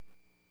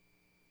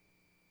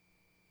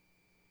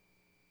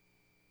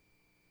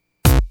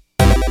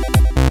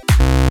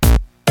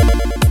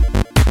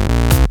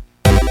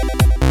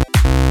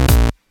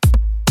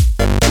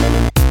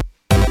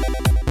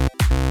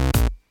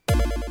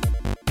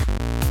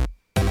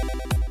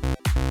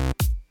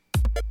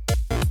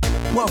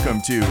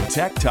Welcome to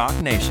Tech Talk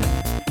Nation,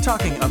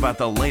 talking about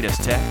the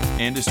latest tech,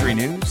 industry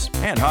news,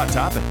 and hot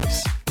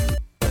topics.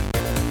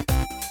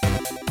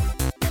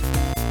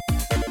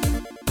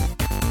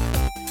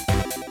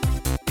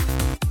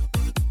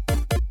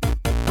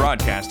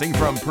 Broadcasting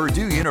from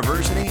Purdue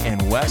University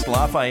in West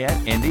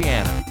Lafayette,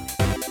 Indiana.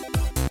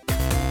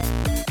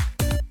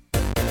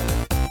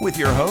 With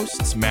your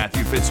hosts,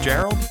 Matthew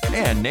Fitzgerald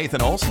and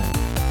Nathan Olson.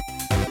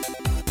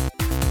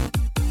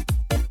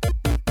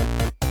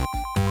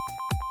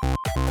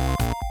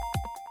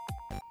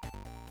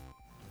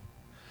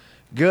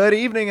 Good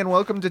evening and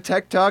welcome to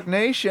Tech Talk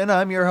Nation.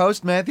 I'm your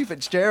host, Matthew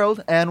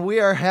Fitzgerald, and we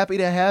are happy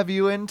to have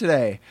you in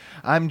today.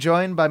 I'm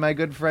joined by my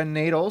good friend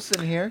Nate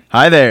Olson here.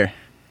 Hi there.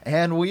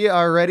 And we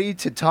are ready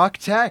to talk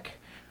tech.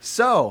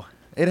 So,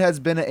 it has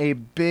been a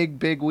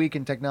big week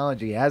in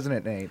technology, hasn't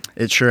it, Nate?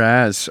 It sure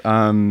has.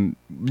 Do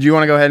you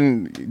want to go ahead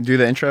and do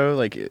the intro?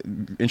 Like,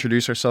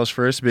 introduce ourselves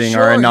first, being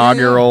Sure, our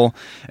inaugural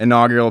yeah.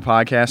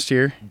 podcast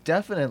here?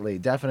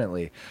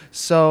 Definitely.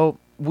 So,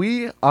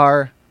 we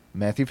are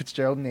Matthew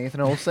Fitzgerald and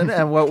Nathan Olson,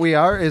 and what we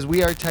are is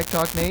we are Tech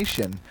Talk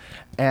Nation.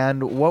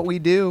 And what we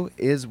do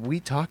is we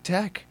talk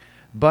tech.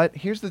 But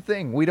here's the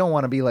thing. We don't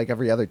want to be like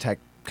every other tech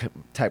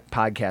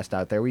podcast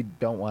out there. We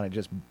don't want to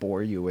just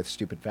bore you with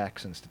stupid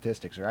facts and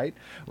statistics, right?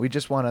 We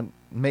just want to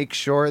make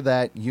sure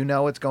that you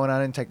know what's going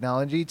on in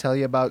technology, tell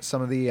you about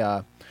some of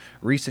the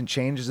recent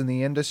changes in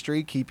the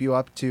industry, keep you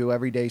up to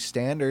everyday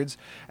standards,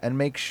 and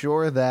make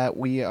sure that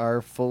we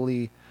are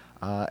fully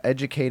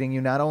educating you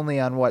not only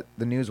on what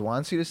the news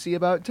wants you to see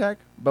about tech,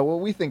 but what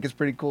we think is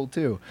pretty cool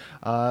too.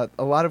 A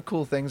lot of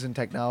cool things in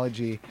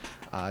technology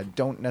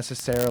don't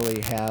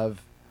necessarily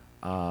have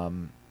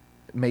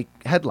make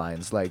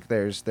headlines. Like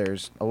there's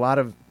a lot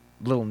of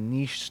little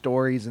niche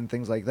stories and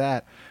things like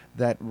that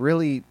that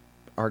really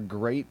are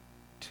great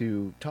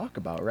to talk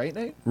about, right,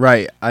 Nate?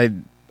 Right.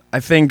 I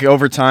think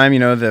over time,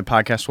 the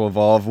podcast will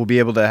evolve. We'll be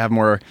able to have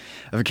more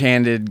of a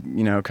candid,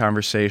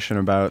 conversation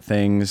about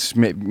things.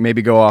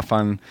 Maybe go off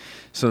on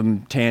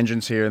some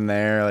tangents here and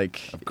there.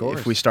 Like, of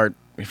course,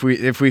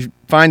 if we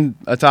find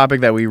a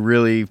topic that we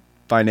really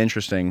find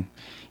interesting,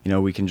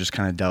 we can just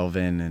kind of delve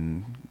in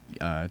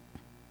and,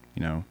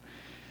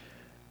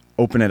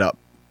 open it up.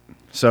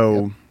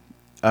 So,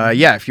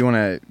 yep. If you want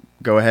to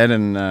go ahead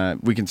and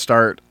we can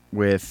start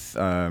with.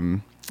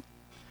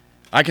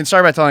 I can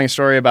start by telling a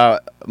story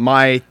about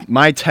my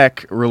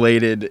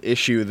tech-related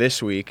issue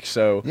this week.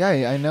 So yeah,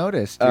 I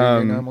noticed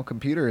your normal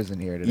computer isn't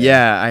here today.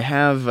 Yeah, I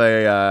have I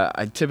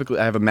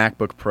have a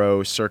MacBook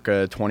Pro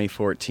circa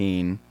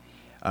 2014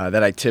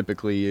 that I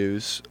typically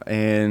use,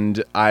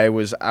 and I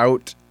was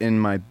out in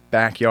my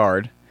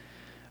backyard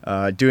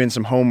doing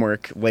some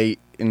homework late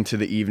into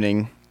the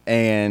evening,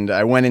 and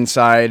I went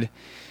inside.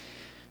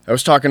 I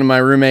was talking to my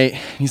roommate.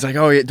 He's like,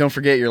 "Oh, yeah, don't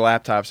forget your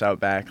laptop's out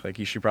back. Like,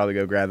 you should probably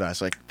go grab that." I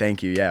was like,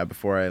 "Thank you, yeah."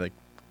 Before I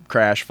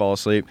crash, fall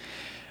asleep,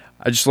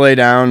 I just lay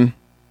down,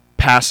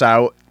 pass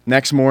out.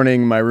 Next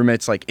morning, my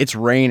roommate's like, "It's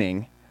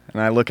raining,"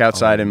 and I look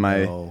outside and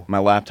my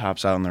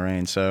laptop's out in the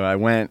rain. So I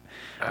went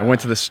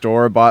to the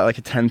store, bought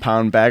a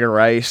 10-pound bag of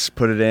rice,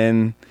 put it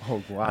in.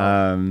 Oh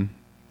wow!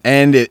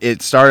 And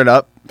it started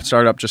up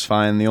just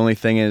fine. The only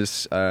thing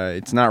is,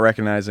 it's not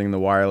recognizing the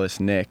wireless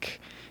NIC.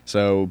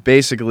 So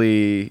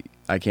basically,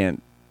 I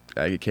can't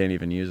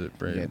even use it.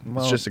 Right? Yeah,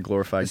 well, it's just a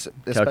glorified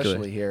especially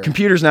calculator. here.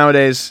 Computers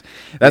nowadays.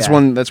 That's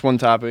Yeah. one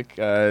topic.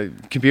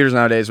 Computers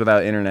nowadays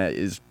without internet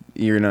is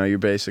you're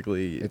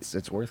basically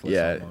It's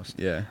worthless almost.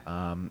 Yeah.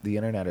 The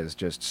internet is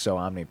just so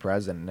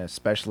omnipresent, and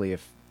especially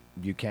if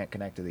you can't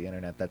connect to the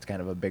internet, that's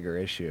kind of a bigger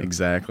issue.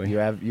 Exactly. You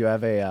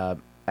have a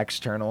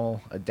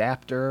external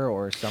adapter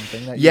or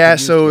something that you Yeah. can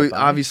use So to buy?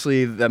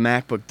 obviously the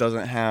MacBook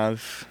doesn't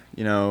have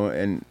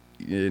an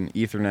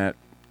Ethernet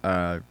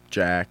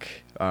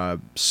jack.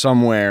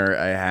 Somewhere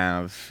I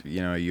have, a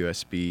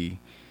USB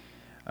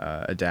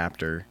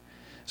adapter.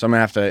 So I'm going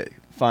to have to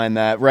find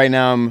that. Right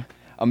now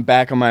I'm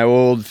back on my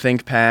old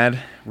ThinkPad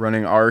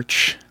running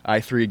Arch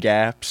i3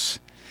 Gaps.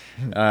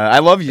 I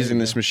love using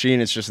this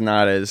machine. It's just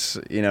not as,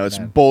 it's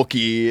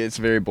bulky. It's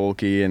very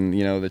bulky, and,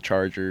 the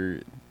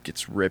charger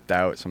gets ripped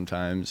out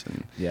sometimes,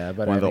 and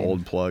but one of the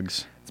old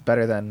plugs. It's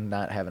better than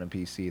not having a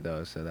PC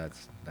though, so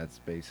that's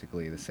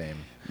basically the same.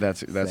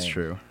 That's thing.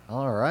 true.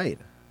 All right.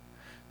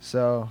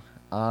 So,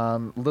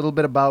 a little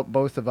bit about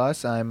both of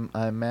us. I'm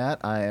Matt.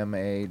 I am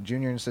a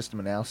junior in system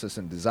analysis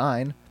and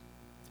design,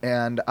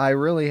 and I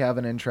really have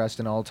an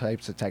interest in all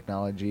types of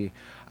technology.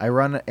 I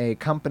run a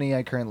company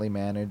I currently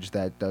manage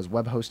that does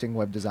web hosting,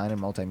 web design, and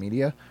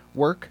multimedia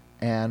work.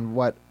 And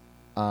what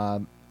I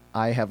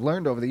have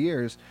learned over the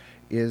years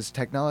is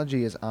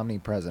technology is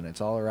omnipresent.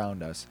 It's all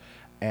around us.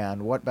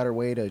 And what better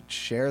way to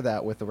share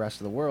that with the rest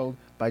of the world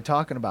by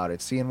talking about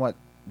it, seeing what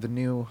the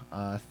new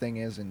thing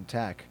is in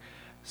tech.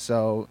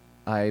 So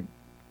Nate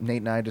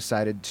and I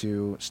decided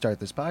to start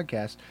this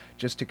podcast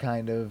just to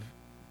kind of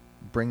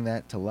bring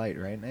that to light,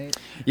 right, Nate?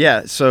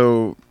 Yeah,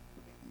 so,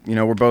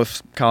 we're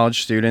both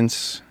college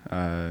students.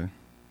 I'm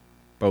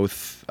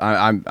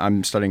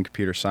studying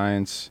computer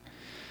science,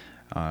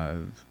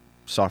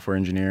 software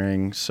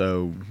engineering.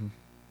 So,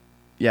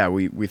 yeah,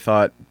 we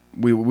thought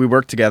we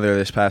worked together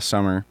this past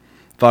summer.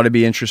 Thought it'd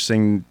be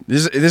interesting.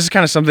 This is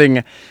kind of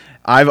something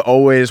I've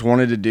always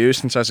wanted to do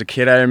since I was a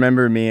kid. I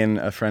remember me and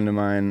a friend of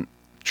mine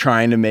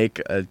trying to make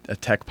a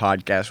tech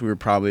podcast. We were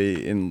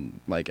probably in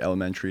like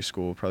elementary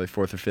school, probably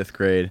 4th or 5th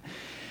grade,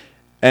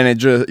 and it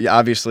just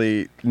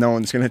obviously no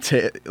one's gonna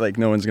take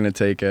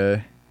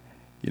a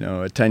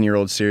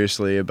 10-year-old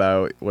seriously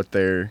about what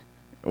the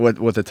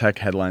tech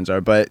headlines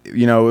are. But it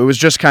was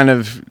just kind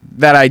of,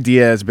 that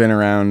idea has been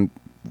around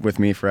with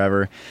me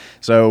forever.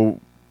 So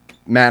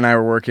Matt and I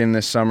were working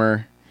this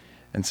summer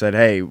and said,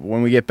 hey,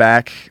 when we get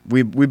back,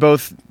 we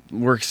both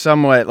were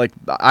somewhat like,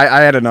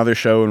 I had another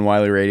show in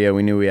Wiley Radio.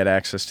 We knew we had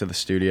access to the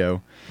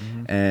studio,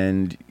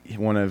 and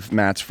one of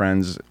Matt's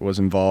friends was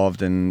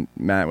involved, and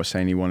Matt was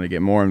saying he wanted to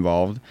get more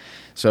involved.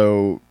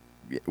 So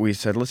we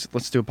said, let's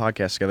do a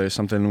podcast together. It's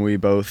something we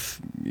both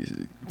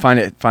find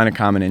a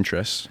common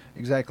interest.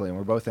 Exactly, and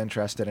we're both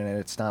interested in it.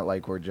 It's not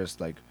like we're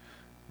just like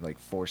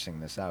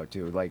forcing this out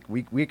too. Like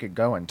we could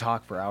go and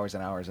talk for hours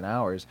and hours and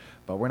hours,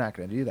 but we're not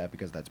going to do that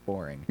because that's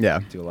boring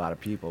to a lot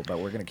of people. But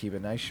we're going to keep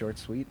it nice, short,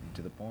 sweet, and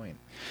to the point.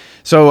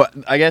 So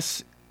I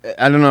guess,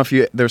 I don't know if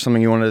there's something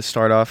you wanted to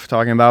start off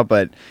talking about,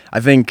 but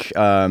I think,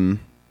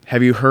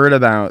 have you heard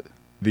about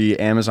the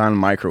Amazon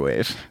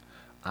microwave?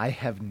 I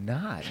have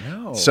not.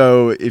 No.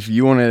 So if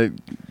you want to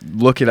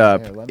look it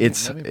up, Here, let me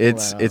pull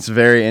that up. it's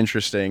very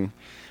interesting.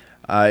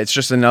 It's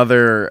just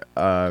another.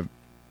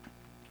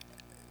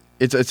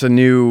 It's a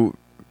new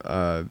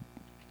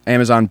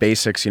Amazon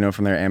Basics,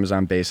 from their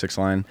Amazon Basics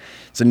line.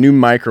 It's a new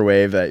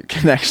microwave that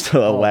connects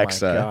to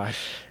Alexa. Oh my gosh.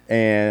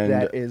 And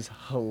That is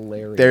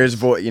hilarious. there's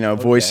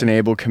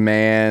voice-enabled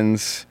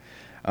commands.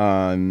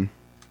 I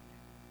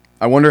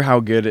wonder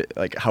how good it,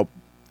 how.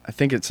 I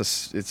think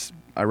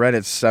I read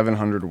it's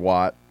 700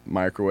 watt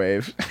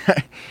microwave.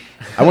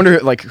 I wonder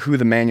who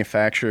the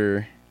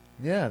manufacturer.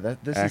 Yeah, this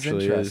is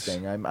actually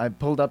interesting. I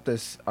pulled up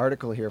this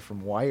article here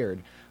from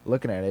Wired.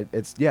 Looking at it,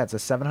 it's a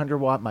 700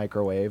 watt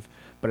microwave,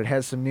 but it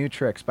has some new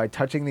tricks. By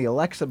touching the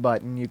Alexa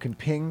button, you can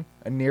ping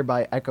a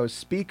nearby Echo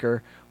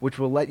speaker, which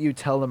will let you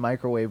tell the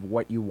microwave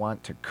what you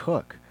want to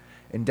cook.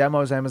 In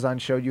demos, Amazon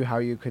showed you how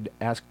you could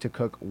ask to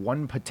cook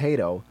one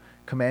potato,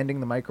 commanding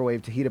the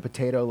microwave to heat a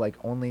potato like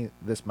only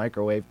this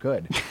microwave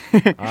could.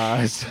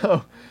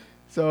 So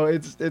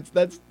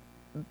that's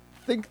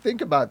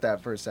think about that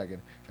for a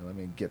second. And let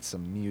me get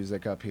some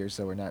music up here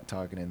so we're not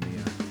talking in the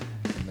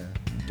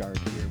dark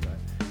here. But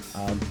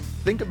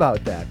think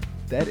about that.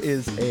 That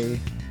is a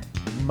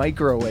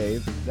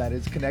microwave that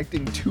is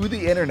connecting to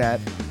the internet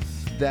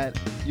that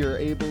you're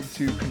able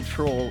to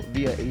control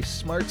via a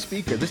smart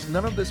speaker.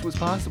 None of this was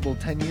possible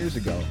 10 years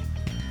ago,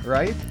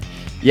 right?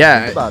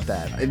 Yeah. Think about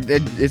that.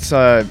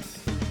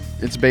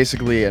 It's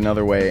basically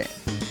another way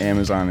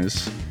Amazon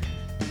is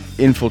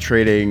trying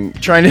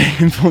to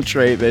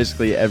infiltrate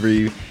basically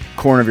every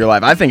corner of your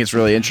life. I think it's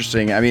really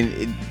interesting. I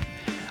mean,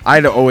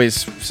 I'd always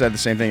said the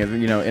same thing as,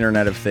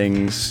 Internet of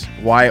Things.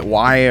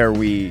 Why are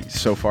we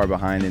so far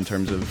behind in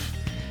terms of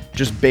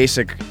just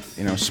basic,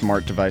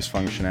 smart device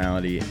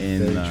functionality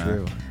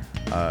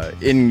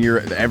in your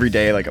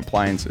everyday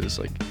appliances?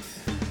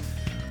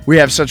 We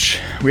have such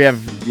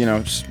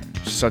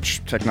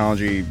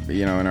technology,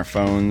 in our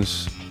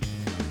phones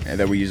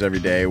that we use every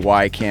day.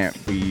 Why can't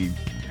we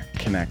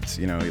connect,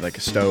 like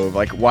a stove?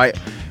 Why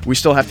we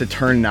still have to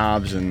turn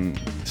knobs and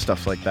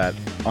stuff like that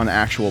on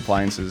actual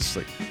appliances?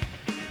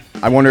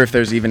 I wonder if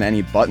there's even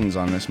any buttons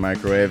on this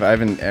microwave. I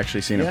haven't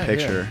actually seen a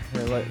picture.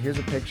 Here's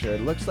a picture.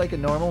 It looks like a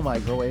normal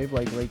microwave,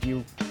 like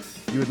you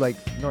would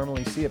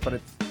normally see it, but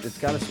it's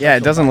got a special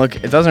it doesn't button.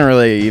 look. It doesn't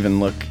really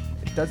even look.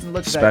 It doesn't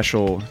look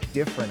special. That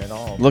different at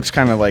all. Looks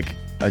kind of like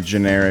a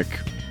generic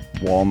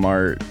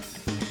Walmart,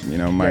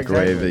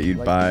 microwave exactly. that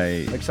you'd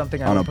buy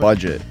something on a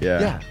budget.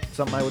 Yeah,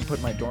 something I would put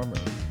in my dorm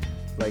room.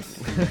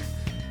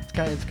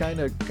 It's kind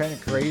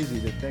of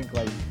crazy to think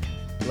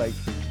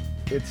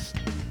it's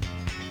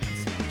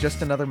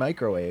just another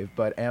microwave,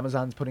 but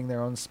Amazon's putting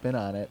their own spin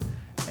on it,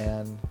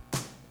 and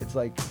it's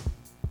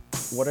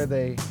what are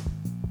they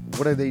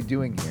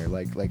doing here?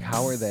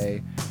 How are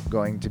they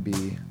going to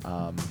be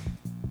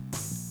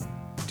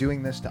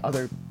doing this to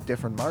other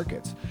different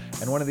markets?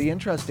 And one of the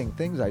interesting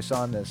things I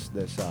saw in this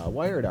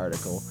Wired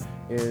article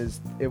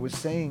is it was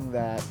saying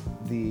that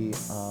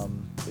it's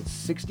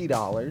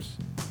 $60.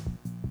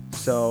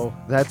 So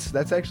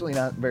that's actually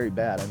not very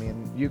bad. I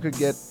mean, you could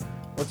get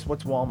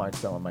what's Walmart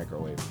selling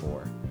microwave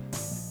for?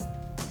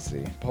 Let's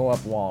see. Pull up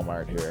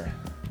Walmart here.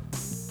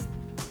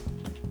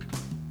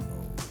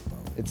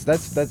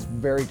 That's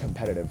very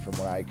competitive from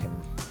what I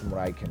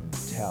can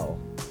tell.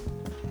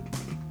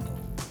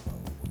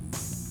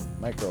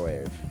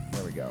 Microwave.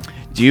 There we go.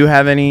 Do you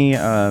have any?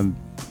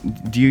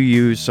 Do you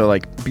use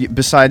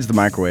besides the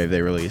microwave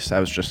they released? That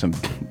was just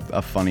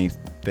a funny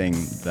thing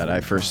that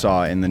I first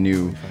saw in the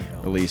new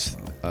release,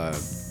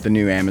 the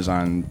new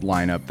Amazon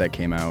lineup that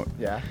came out.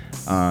 Yeah.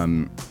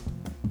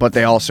 But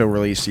they also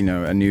released,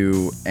 a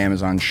new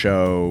Amazon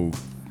show,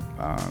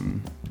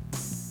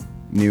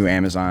 new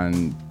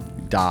Amazon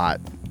Dot,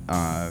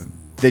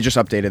 they just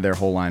updated their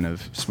whole line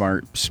of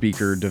smart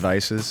speaker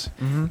devices.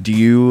 Mm-hmm. Do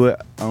you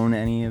own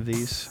any of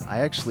these? I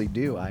actually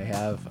do. I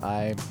have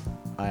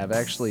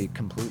actually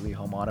completely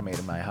home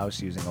automated my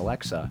house using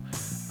Alexa,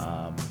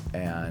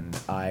 and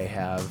I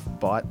have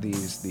bought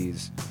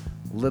these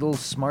little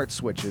smart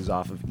switches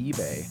off of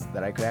eBay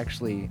that I could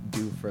actually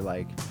do for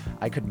like,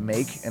 I could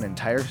make an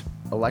entire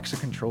Alexa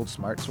controlled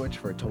smart switch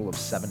for a total of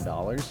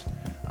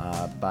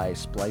 $7 by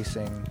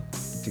splicing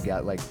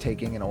together, like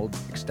taking an old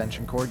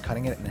extension cord,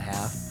 cutting it in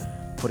half,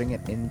 putting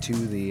it into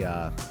the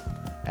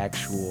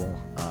actual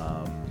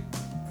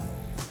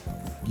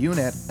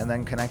unit, and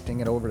then connecting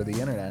it over to the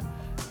internet,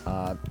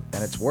 and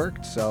it's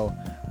worked. So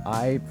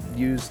I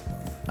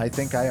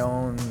think I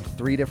own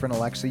 3 different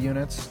Alexa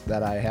units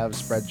that I have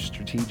spread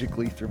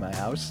strategically through my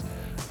house,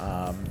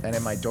 and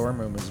in my dorm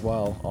room as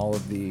well. All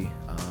of the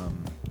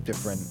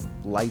different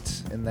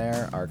lights in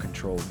there are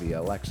controlled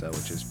via Alexa,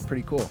 which is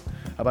pretty cool.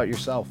 How about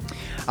yourself?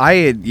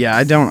 I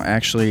don't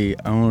actually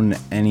own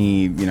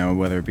any,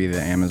 whether it be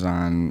the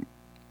Amazon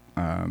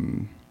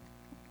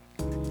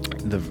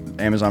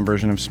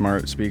version of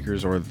smart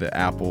speakers or the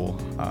Apple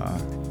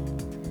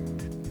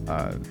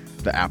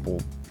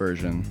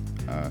version.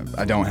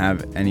 I don't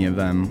have any of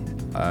them,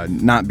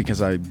 not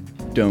because I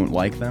don't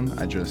like them.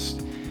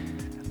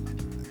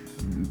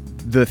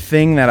 The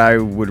thing that I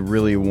would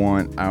really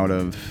want out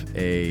of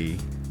a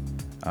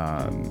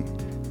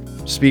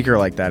speaker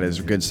like that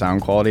is good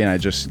sound quality, and I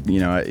just,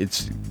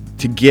 it's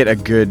to get a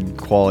good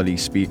quality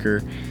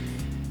speaker.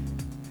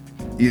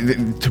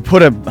 To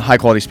put a high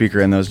quality speaker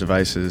in those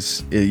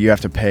devices, you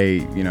have to pay,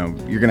 you're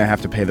going to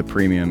have to pay the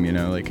premium,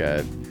 like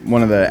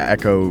one of the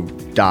Echo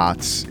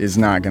Dots is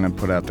not going to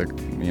put out the,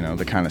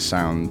 the kind of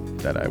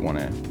sound that I want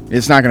to.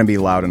 It's not going to be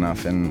loud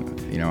enough and,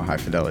 high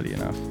fidelity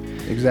enough.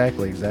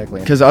 Exactly.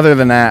 Because other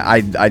than that,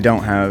 I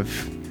don't have,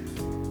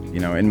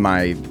 in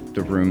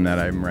the room that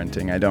I'm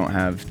renting, I don't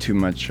have too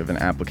much of an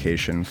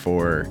application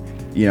for,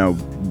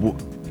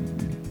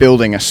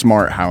 building a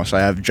smart house.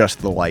 I have just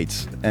the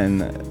lights,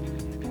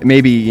 and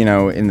maybe,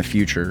 in the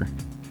future,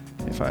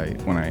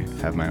 when I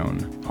have my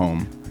own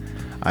home,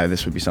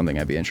 this would be something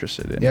I'd be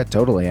interested in. Yeah,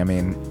 totally. I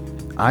mean,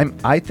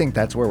 I think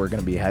that's where we're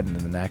going to be heading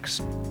in the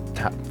next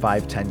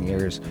 5-10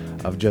 years,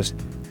 of just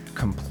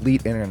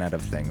complete Internet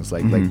of Things,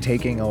 like Mm-hmm. like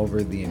taking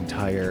over the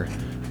entire,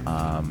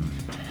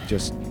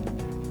 just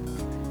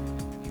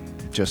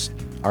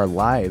our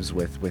lives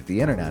with the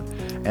internet.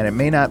 And it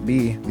may not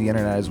be the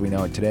internet as we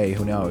know it today.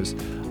 Who knows?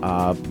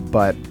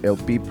 But it'll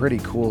be pretty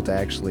cool to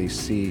actually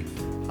see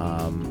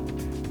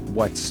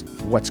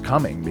what's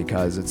coming,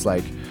 because it's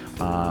like,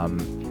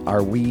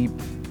 are we?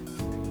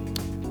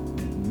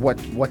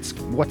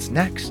 What's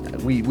next?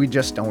 We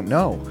just don't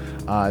know.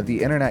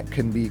 The internet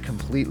can be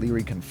completely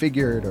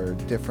reconfigured, or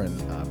different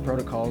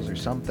protocols or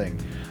something,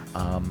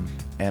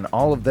 and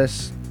all of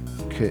this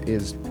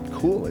is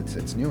cool.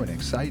 It's new and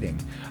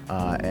exciting,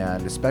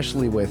 and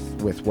especially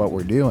with what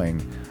we're doing,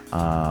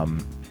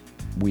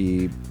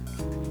 we're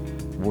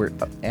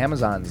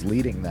Amazon's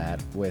leading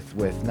that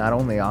with not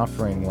only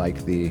offering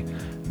like the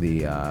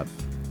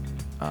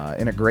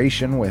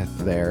integration with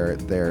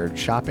their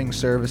shopping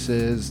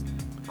services,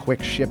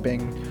 quick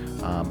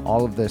shipping,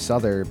 all of this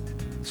other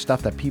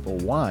stuff that people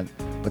want,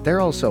 but they're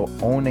also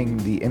owning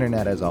the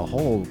internet as a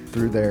whole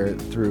through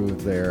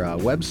their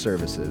web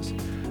services.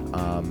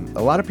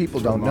 A lot of people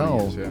don't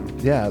know.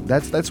 Yeah,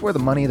 that's where the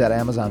money that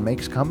Amazon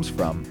makes comes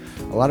from.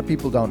 A lot of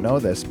people don't know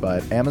this,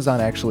 but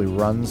Amazon actually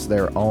runs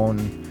their own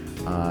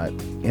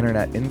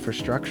internet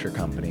infrastructure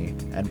company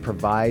and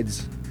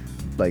provides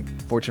like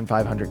Fortune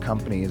 500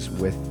 companies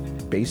with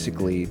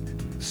basically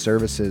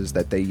services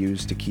that they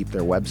use to keep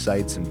their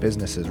websites and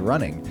businesses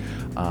running.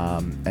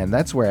 And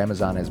that's where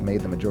Amazon has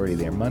made the majority of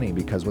their money,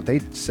 because what they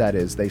said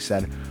is,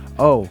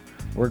 oh,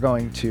 we're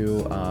going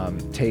to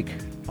take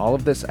all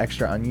of this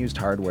extra unused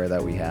hardware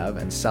that we have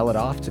and sell it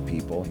off to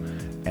people,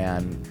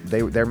 and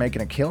they're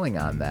making a killing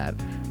on that.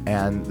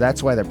 And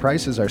that's why their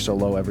prices are so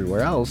low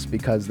everywhere else,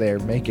 because they're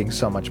making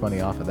so much money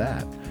off of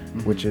that,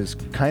 which is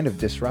kind of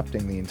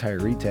disrupting the entire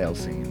retail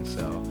scene.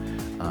 So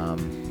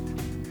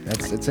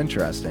it's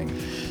interesting.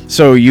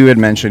 So you had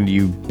mentioned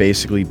you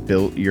basically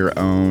built your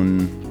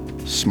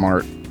own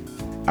smart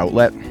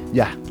outlet.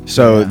 Yeah.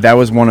 So that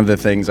was one of the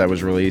things that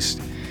was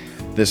released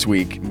this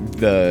week.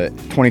 The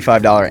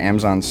 $25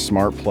 Amazon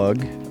Smart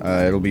Plug.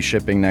 It'll be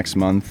shipping next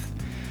month.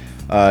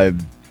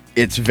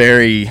 It's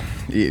very,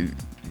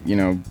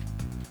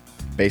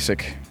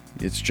 basic.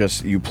 It's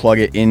just you plug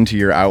it into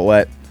your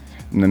outlet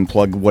and then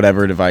plug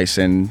whatever device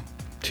in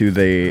to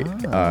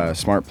the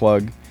smart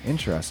plug.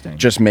 Interesting.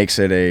 Just makes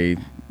it a,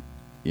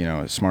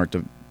 smart.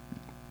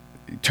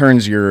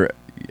 Turns your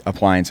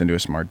appliance into a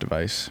smart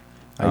device.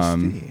 I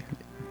see.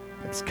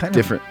 It's kind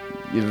different.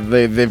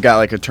 They've got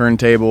like a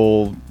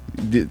turntable.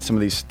 Some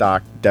of these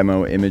stock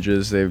demo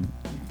images.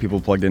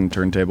 People plugged in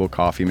turntable,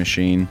 coffee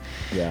machine.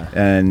 Yeah.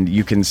 And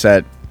you can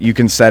set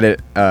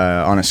it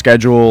on a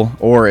schedule,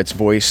 or it's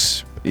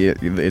voice.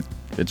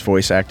 It's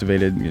voice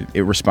activated.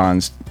 It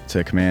responds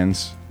to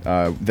commands.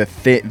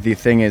 The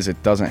thing is,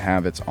 it doesn't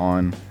have its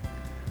on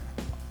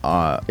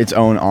its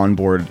own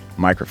onboard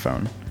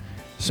microphone.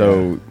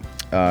 So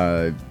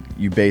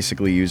you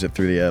basically use it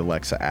through the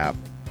Alexa app.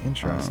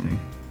 Interesting.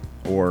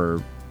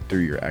 Or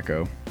through your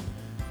Echo.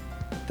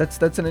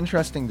 That's an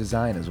interesting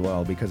design as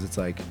well, because it's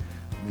like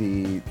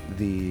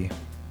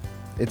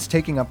it's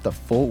taking up the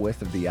full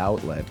width of the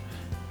outlet,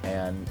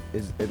 and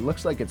it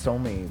looks like it's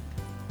only,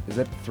 is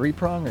it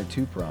 3-prong or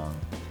 2-prong?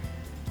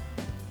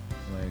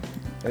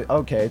 Like,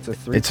 okay, it's a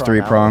 3-prong. It's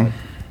 3-prong.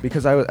 Outlet.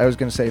 Because I was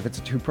going to say, if it's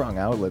a 2-prong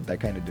outlet, that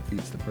kind of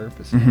defeats the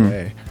purpose in a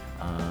way,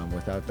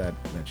 without that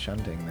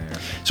shunting there.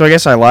 So I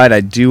guess I lied.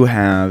 I do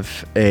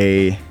have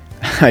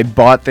I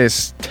bought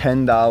this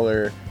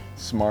 $10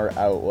 smart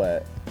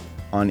outlet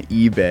on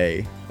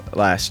eBay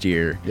last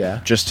year. Yeah.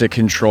 Just to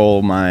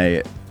control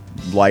my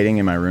lighting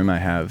in my room. I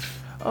have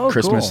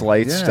Christmas cool.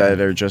 lights Yeah.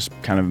 that are just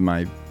kind of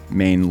my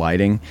main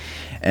lighting.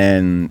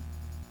 And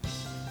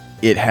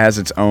it has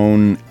its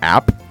own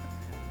app.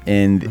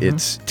 And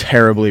it's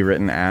terribly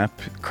written app,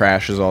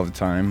 crashes all the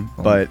time.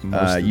 Well,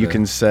 But you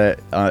can set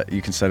it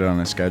on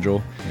a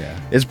schedule. Yeah.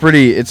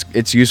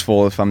 It's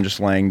useful if I'm just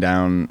laying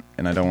down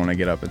and I don't want to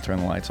get up and turn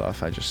the lights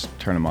off. I just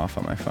turn them off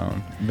on my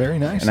phone. Very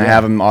nice. And I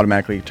have them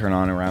automatically turn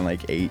on around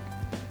like 8.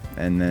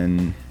 And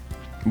then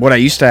what I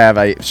used to have,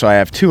 I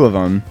have 2 of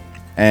them,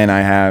 and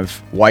I have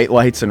white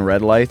lights and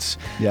red lights.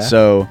 Yeah.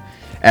 So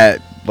at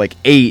like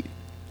 8,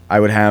 I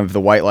would have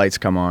the white lights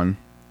come on,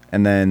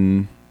 and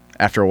then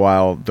after a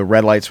while, the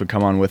red lights would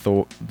come on with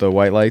the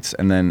white lights,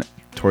 and then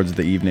towards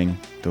the evening,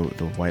 the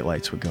white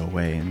lights would go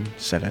away and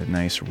set a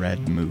nice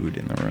red mood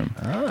in the room.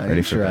 Oh,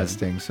 ready for bed.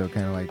 interesting. So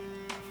kind of like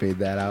fade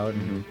that out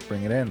and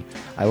bring it in.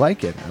 I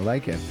like it.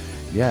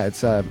 Yeah,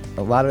 it's a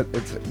lot of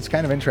it's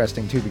kind of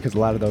interesting too, because a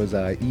lot of those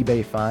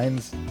eBay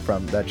finds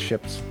that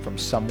ships from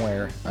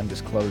somewhere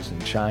undisclosed in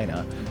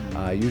China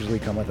usually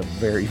come with a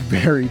very,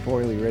 very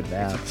poorly written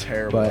app. It's a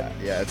terrible app.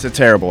 Yeah, it's a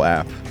terrible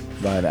app.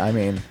 But I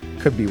mean,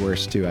 could be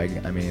worse too. I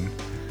mean,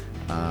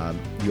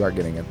 you are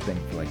getting a thing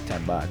for like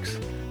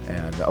 $10,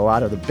 and a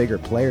lot of the bigger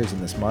players in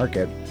this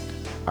market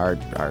are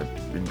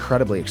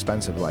incredibly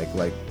expensive. Like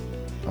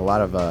a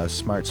lot of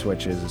smart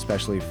switches,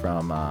 especially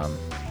from a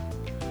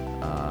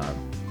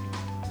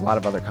lot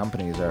of other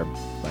companies, are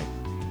like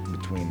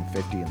between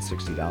 $50 and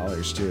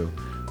 $60 too,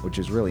 which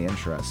is really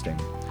interesting.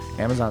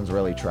 Amazon's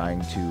really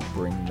trying to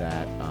bring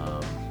that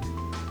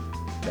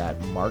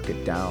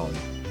market down.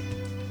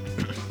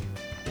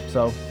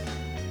 So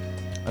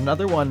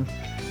another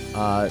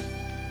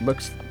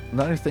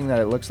thing that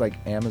it looks like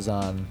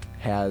Amazon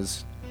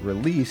has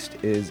released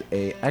is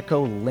a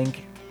Echo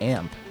Link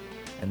amp.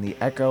 And the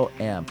Echo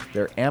amp,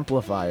 they're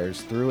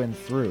amplifiers through and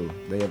through.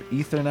 They have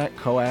Ethernet,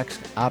 coax,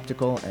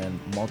 optical, and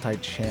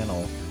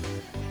multi-channel.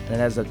 And it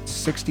has a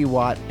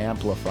 60-watt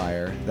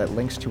amplifier that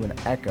links to an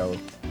Echo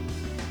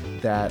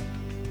that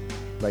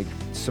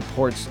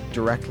supports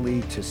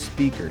directly to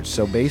speakers.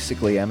 So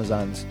basically,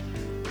 Amazon's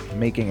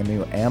making a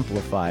new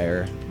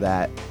amplifier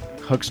that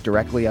hooks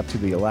directly up to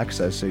the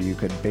Alexa, so you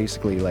could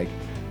basically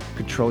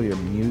control your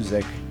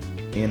music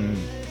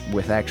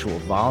with actual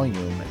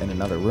volume in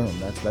another room.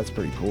 That's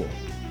pretty cool.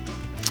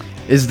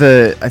 I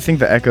think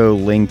the Echo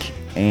Link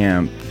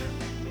amp,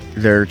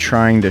 they're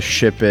trying to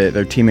ship it.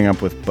 They're teaming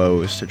up with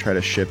Bose to try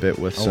to ship it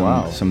with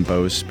some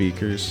Bose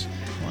speakers.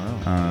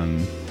 Wow.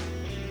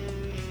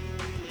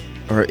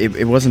 Or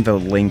it wasn't the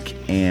Link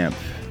amp.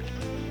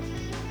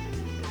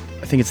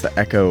 I think it's the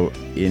Echo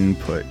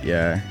Input.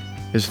 Yeah,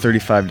 it's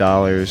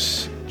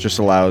 $35. Just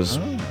allows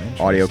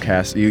audio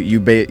cast.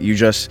 You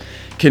just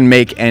can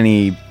make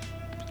any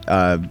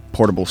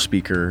portable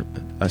speaker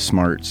a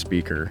smart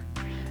speaker,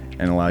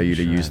 and allow you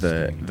to use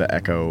the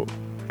Echo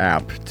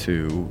app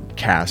to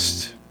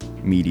cast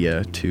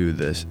media to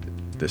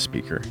the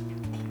speaker.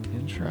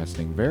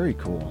 Interesting. Very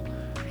cool.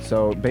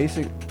 So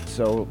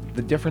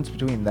the difference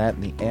between that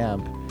and the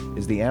amp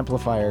is the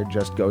amplifier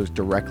just goes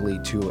directly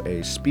to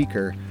a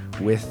speaker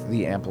with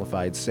the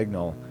amplified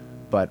signal,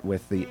 but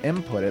with the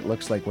input, it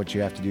looks like what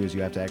you have to do is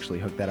you have to actually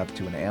hook that up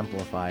to an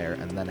amplifier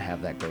and then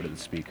have that go to the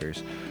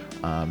speakers.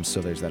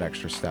 So there's that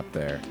extra step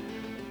there.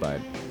 But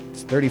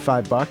it's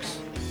 $35.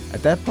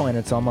 At that point,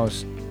 it's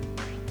almost,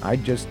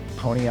 I'd just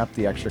pony up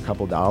the extra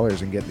couple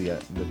dollars and get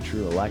the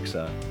true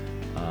Alexa,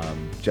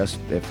 just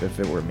if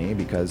it were me,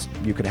 because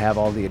you could have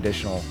all the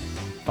additional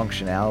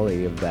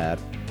functionality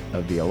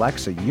of the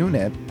Alexa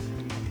unit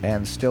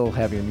and still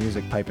have your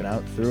music piping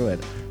out through it.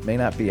 May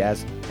not be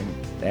as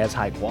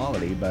high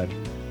quality, but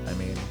I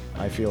mean,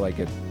 I feel like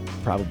it'd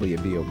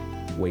be a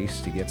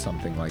waste to get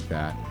something like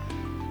that.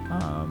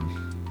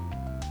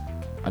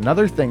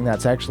 Another thing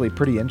that's actually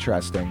pretty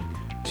interesting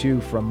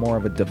too, from more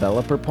of a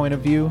developer point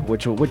of view,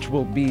 which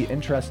will be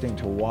interesting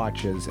to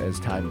watch as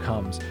time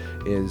comes,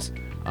 is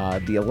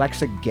the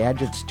Alexa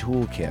Gadgets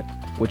Toolkit,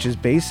 which is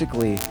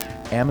basically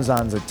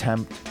Amazon's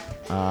attempt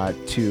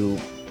to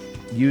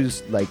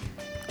use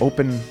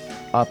open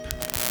up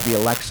the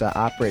Alexa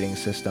operating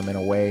system in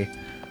a way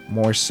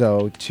more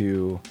so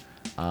to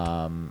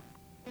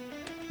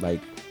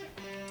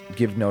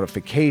give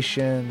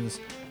notifications,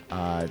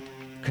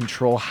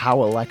 control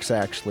how Alexa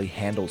actually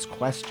handles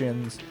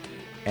questions,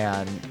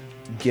 and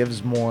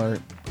gives more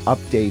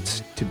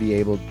updates to be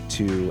able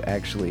to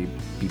actually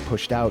be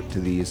pushed out to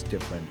these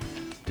different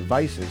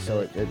devices.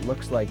 So it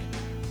looks like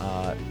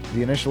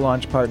the initial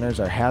launch partners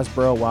are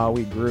Hasbro,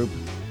 Huawei Group,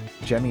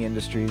 Gemi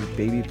Industries,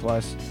 Baby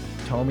Plus,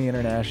 Tomy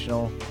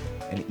International,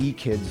 and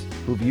eKids,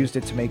 who've used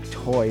it to make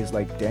toys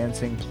like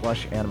dancing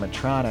plush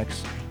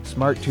animatronics,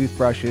 smart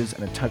toothbrushes,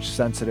 and a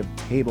touch-sensitive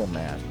table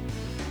mat.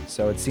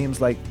 So it seems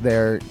like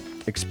they're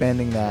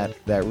expanding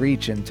that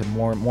reach into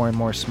more and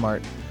more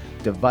smart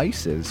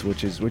devices,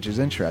 which is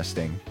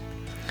interesting.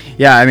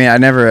 Yeah, I mean,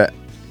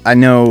 I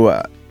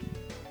know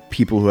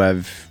people who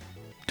have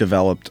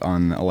developed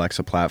on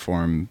Alexa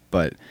platform,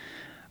 but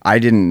I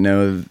didn't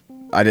know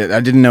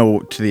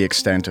to the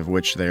extent of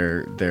which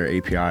their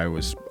API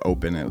was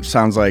open. It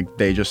sounds like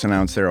they just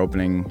announced they're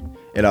opening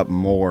it up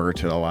more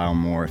to allow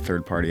more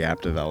third-party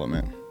app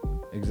development.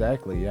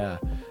 Exactly, yeah.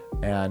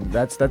 And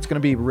that's going to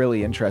be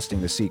really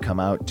interesting to see come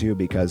out too,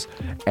 because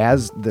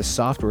as the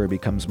software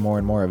becomes more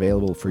and more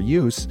available for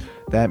use,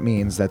 that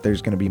means that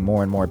there's going to be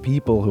more and more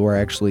people who are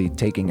actually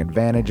taking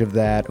advantage of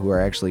that, who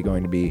are actually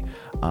going to be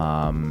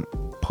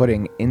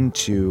putting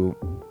into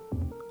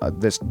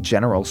this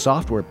general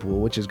software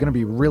pool, which is going to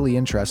be really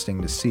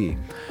interesting to see.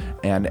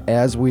 And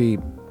as we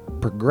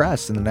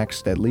progress in the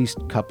next at least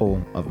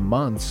couple of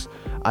months,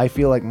 I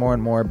feel like more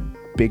and more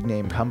big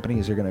name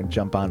companies are going to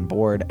jump on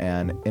board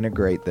and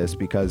integrate this,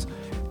 because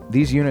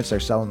these units are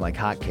selling like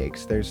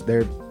hotcakes.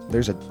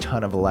 There's a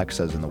ton of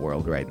Alexas in the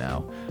world right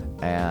now,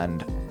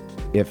 and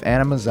if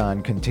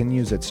Amazon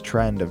continues its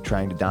trend of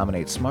trying to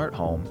dominate smart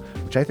home,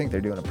 which I think they're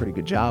doing a pretty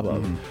good job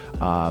of,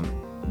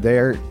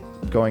 they're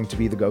going to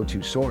be the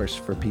go-to source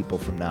for people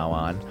from now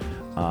on,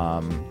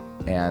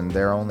 and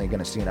they're only going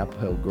to see an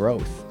uphill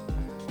growth.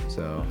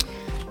 So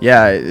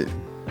yeah,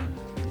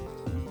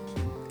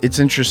 it's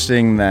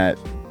interesting that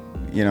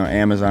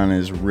Amazon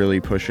is really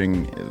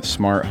pushing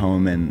smart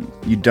home, and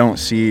I don't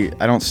see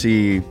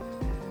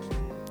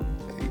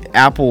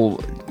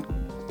Apple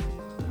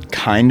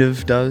kind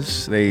of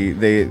does.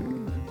 It's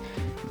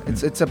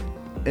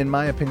in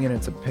my opinion,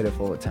 it's a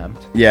pitiful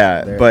attempt.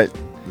 Yeah, but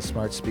the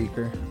smart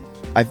speaker.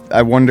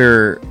 I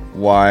wonder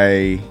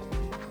why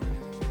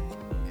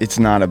it's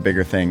not a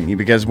bigger thing,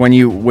 because when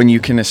you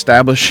can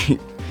establish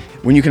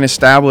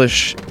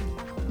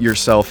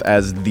yourself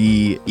as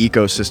the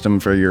ecosystem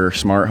for your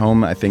smart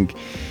home, I think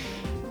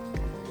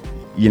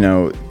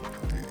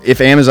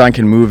if Amazon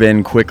can move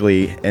in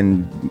quickly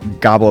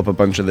and gobble up a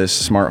bunch of this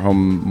smart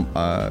home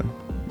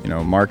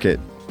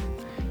market,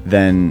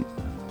 then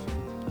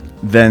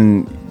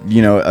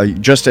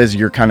just as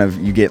you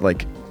get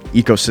like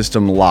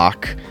ecosystem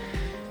lock,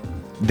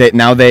 that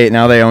now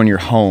they own your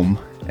home,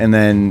 and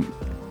then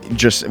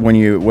just when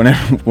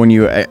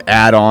you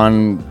add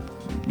on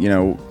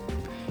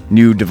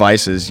new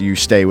devices, you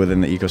stay within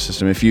the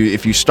ecosystem.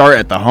 If you start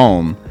at the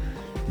home,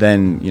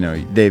 then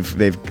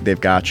they've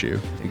got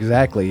you.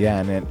 Exactly, yeah,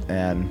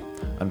 and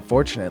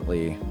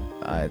unfortunately,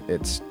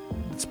 it's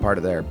part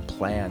of their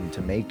plan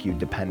to make you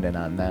dependent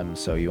on them,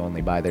 so you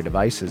only buy their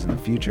devices in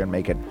the future and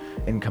make it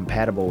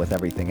incompatible with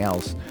everything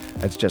else.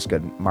 That's just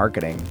good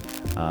marketing,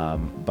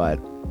 but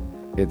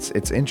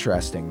it's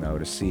interesting though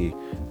to see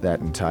that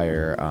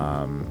entire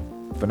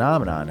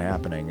phenomenon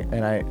happening.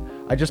 And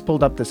I just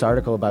pulled up this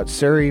article about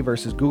Siri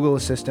versus Google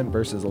Assistant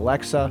versus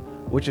Alexa,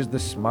 which is the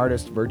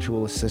smartest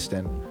virtual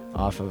assistant,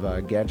 off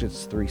of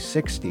Gadgets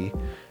 360.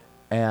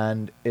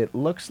 And it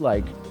looks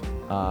like,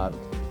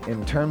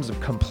 in terms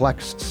of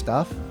complex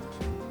stuff,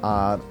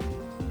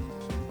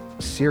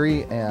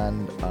 Siri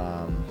and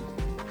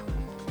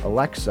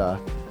Alexa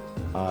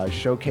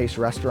showcase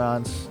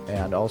restaurants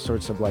and all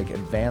sorts of like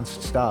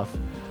advanced stuff.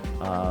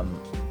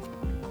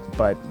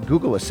 But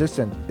Google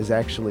Assistant is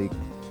actually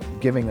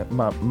giving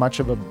much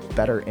of a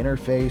better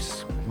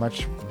interface,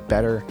 much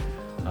better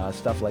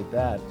stuff like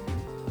that.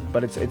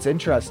 But it's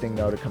interesting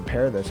though to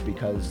compare this,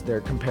 because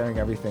they're comparing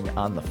everything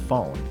on the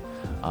phone.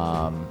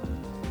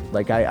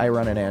 Like I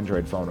run an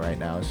Android phone right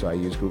now, so I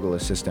use Google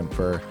Assistant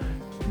for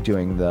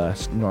doing the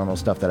normal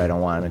stuff that I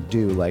don't want to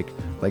do. Like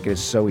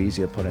it's so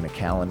easy to put in a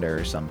calendar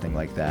or something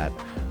like that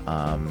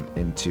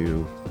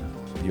into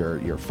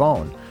your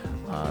phone.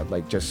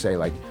 Like just say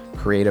like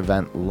create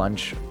event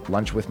lunch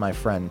with my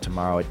friend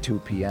tomorrow at 2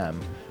 p.m.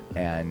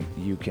 and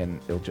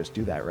it'll just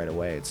do that right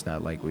away. It's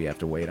not like we have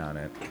to wait on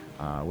it,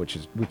 which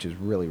is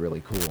really,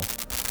 really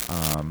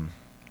cool.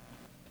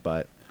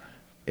 But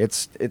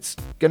it's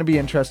going to be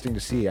interesting to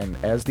see, and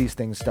as these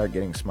things start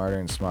getting smarter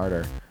and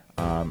smarter,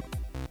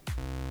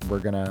 we're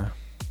gonna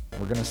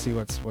see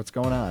what's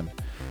going on.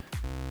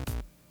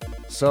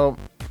 So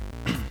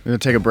we're gonna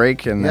take a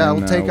break, and yeah,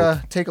 then,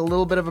 we'll take a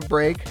little bit of a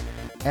break,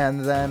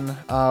 and then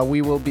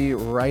we will be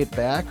right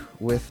back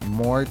with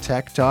more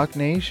Tech Talk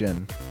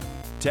Nation.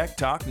 Tech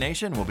Talk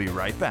Nation will be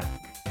right back.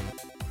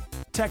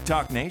 Tech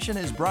Talk Nation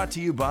is brought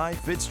to you by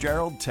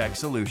Fitzgerald Tech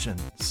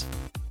Solutions.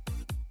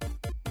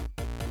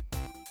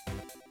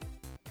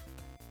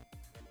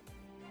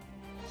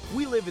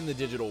 We live in the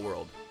digital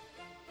world.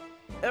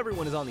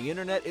 Everyone is on the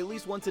internet at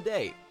least once a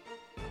day.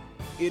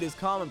 it is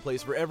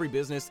commonplace for every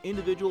business,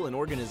 individual, and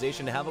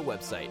organization to have a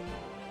website.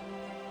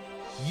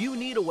 You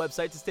need a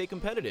website to stay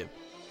competitive.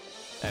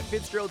 At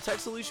Fitzgerald Tech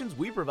Solutions,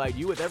 we provide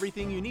you with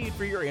everything you need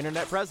for your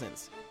internet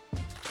presence.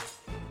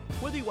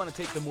 Whether you want to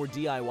take the more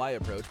DIY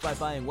approach by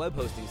buying web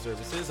hosting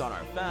services on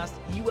our fast,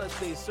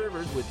 US-based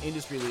servers with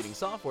industry-leading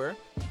software,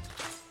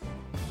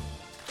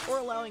 or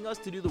allowing us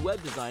to do the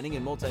web designing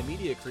and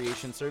multimedia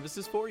creation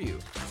services for you,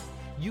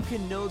 you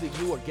can know that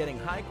you are getting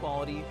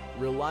high-quality,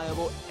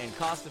 reliable, and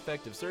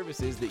cost-effective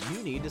services that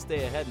you need to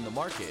stay ahead in the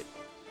market.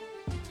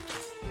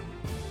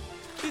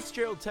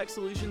 Fitzgerald Tech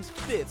Solutions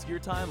fits your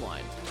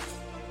timeline.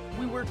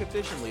 We work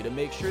efficiently to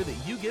make sure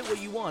that you get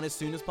what you want as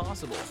soon as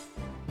possible.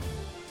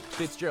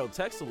 Fitzgerald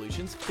Tech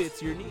Solutions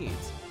fits your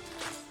needs.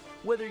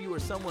 Whether you are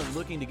someone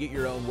looking to get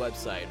your own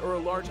website or a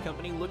large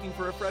company looking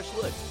for a fresh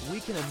look, we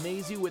can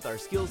amaze you with our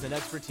skills and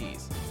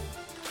expertise.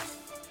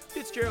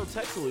 Fitzgerald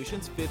Tech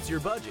Solutions fits your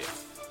budget.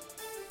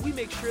 We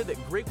make sure that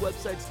great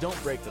websites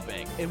don't break the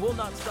bank and will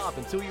not stop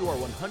until you are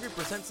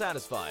 100%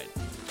 satisfied.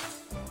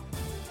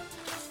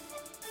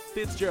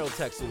 Fitzgerald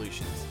Tech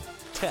Solutions.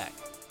 Tech,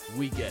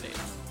 we get it.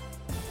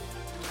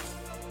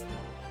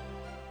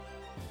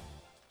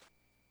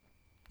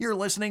 You're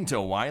listening to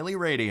Wiley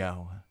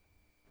Radio.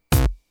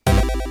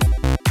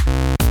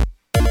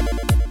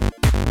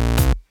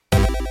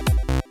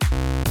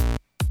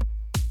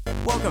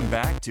 Welcome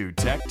back to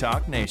Tech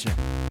Talk Nation.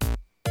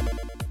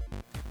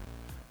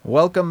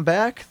 Welcome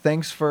back.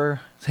 Thanks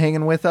for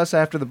hanging with us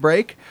after the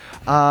break.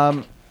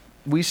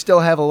 We still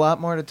have a lot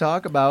more to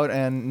talk about,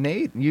 and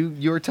Nate,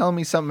 you were telling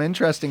me something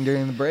interesting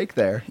during the break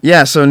there.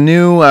 Yeah, so the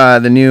new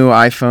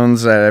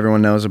iPhones that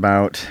everyone knows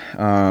about,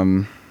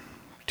 2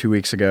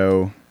 weeks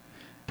ago,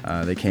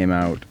 they came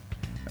out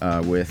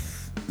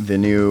with the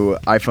new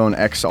iPhone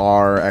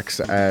XR,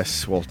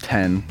 XS, well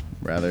 10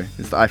 rather.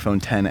 It's the iPhone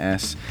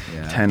XS,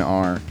 Yeah.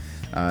 10R,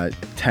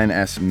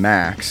 10S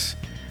Max.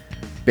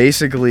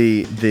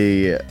 Basically,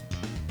 the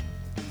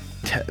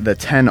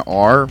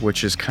 10R,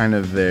 which is kind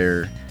of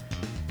their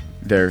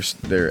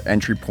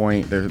entry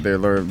point, their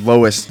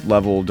lowest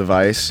level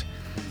device.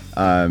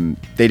 They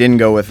didn't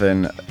go with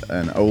an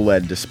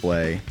OLED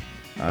display.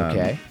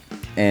 Okay.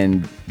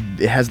 And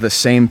it has the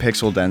same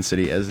pixel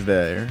density as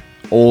their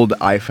old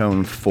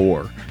iPhone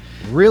 4.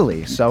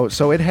 Really?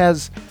 So it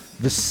has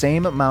the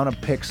same amount of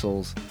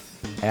pixels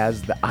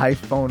as the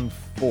iPhone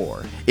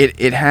 4.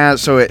 It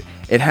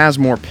has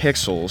more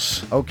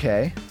pixels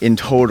Okay. in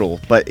total,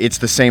 but it's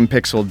the same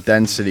pixel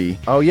density.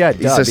 Oh yeah, duh,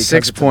 It's a because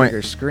it's a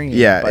bigger screen.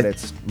 yeah, but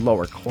it's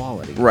lower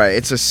quality. Right,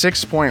 it's a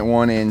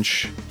 6.1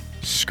 inch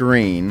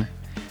screen,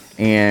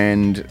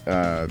 and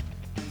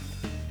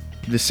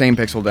the same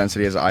pixel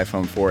density as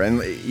iPhone 4.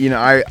 And you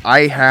know,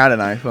 I had an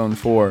iPhone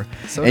 4,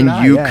 So and did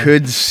I, you yeah.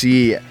 could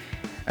see.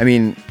 I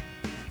mean,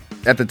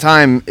 at the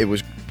time it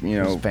was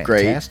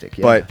great, fantastic,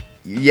 yeah. but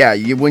yeah,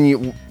 when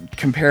you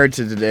compare it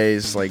to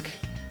today's, like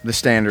the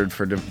standard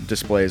for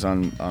displays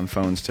on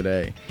phones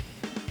today,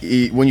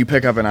 when you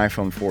pick up an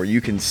iPhone 4,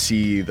 you can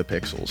see the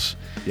pixels.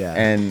 Yeah.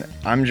 And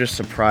I'm just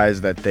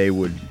surprised that they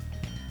would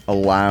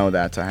allow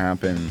that to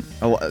happen.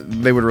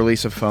 They would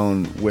release a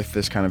phone with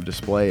this kind of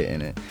display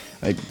in it.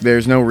 Like,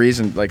 there's no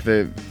reason. Like,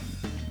 the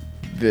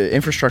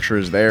infrastructure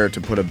is there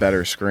to put a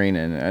better screen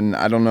in, and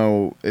I don't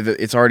know.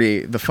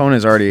 The phone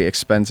is already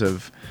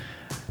expensive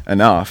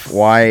enough.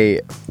 Why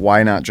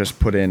not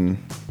just put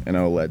in an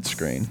OLED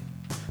screen?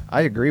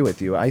 I agree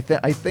with you. I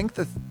think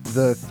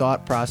the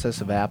thought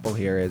process of Apple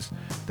here is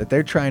that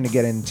they're trying to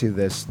get into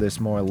this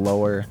more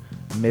lower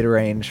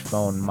mid-range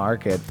phone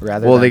market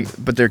rather than...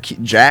 But they're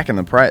jacking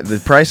the price. The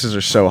prices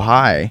are so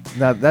high.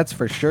 That's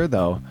for sure,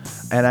 though.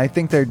 And I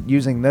think they're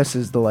using this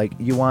as the, like,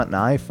 you want an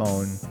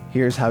iPhone,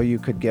 here's how you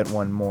could get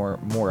one more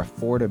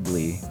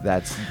affordably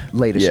that's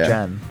latest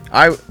gen.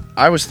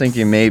 I was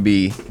thinking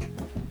maybe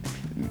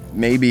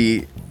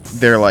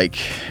they're like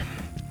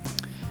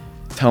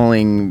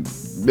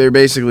they're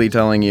basically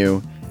telling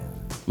you,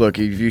 look,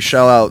 if you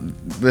shell out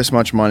this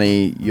much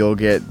money, you'll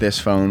get this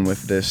phone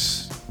with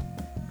this,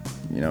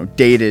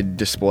 dated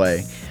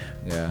display.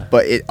 Yeah.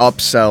 But it let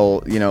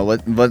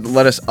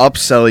us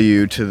upsell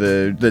you to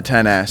the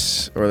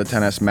 10S or the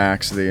 10S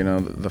Max,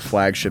 the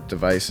flagship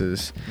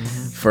devices,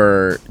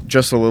 for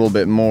just a little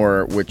bit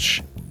more,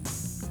 which,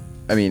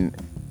 I mean,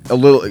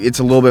 it's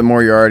a little bit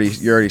more. You're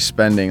already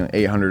spending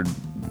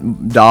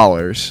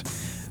 $800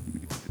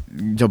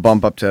 to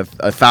bump up to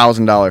a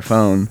 $1,000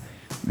 phone.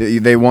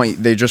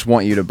 They just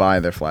want you to buy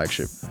their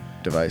flagship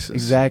devices.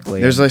 Exactly.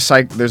 There's a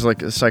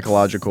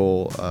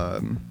psychological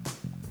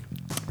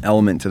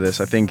element to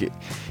this. I think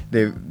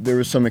there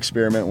was some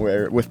experiment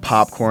with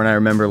popcorn. I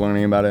remember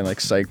learning about it in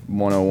like Psych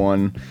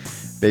 101.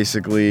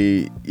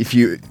 Basically,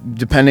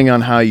 depending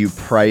on how you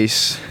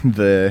price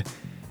the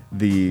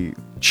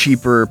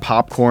cheaper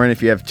popcorn,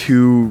 if you have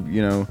two,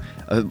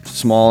 a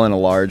small and a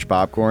large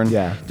popcorn,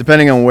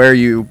 depending on where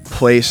you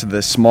place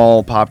the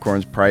small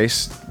popcorn's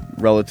price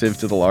relative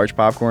to the large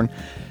popcorn,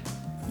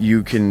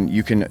 you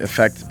can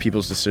affect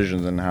people's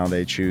decisions and how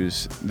they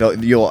choose.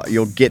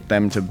 You'll get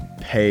them to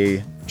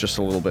pay just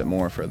a little bit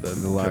more for the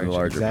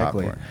larger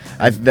exactly.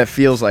 popcorn. That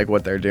feels like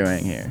what they're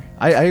doing here.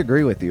 I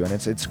agree with you, and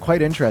it's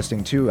quite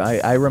interesting too.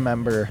 I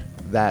remember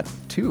that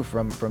too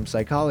from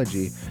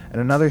psychology,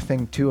 and another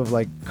thing too of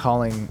like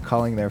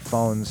calling their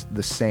phones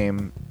the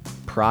same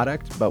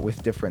product but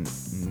with different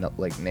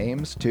like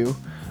names too.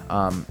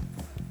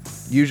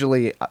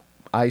 Usually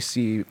I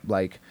see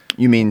like.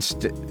 You mean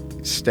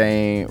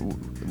staying?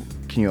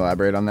 Can you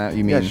elaborate on that?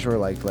 You mean? Yeah, sure.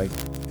 Like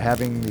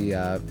having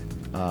the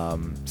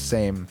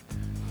same.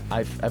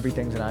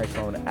 Everything's an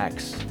iPhone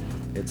X.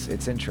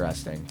 It's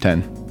interesting.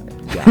 10.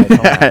 Yeah,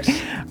 iPhone X.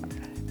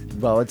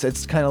 Well,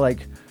 it's kind of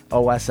like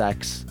OS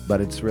X,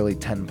 but it's really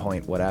 10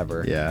 point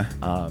whatever. Yeah.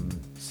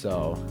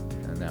 So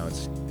and now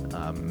it's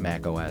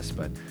Mac OS,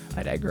 but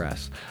I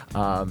digress.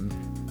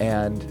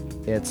 And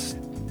it's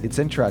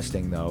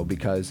interesting though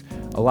because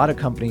a lot of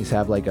companies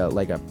have like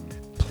a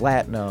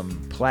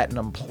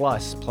platinum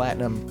plus,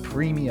 platinum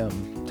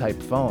premium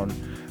type phone,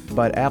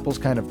 but Apple's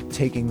kind of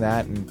taking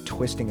that and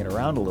twisting it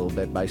around a little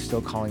bit by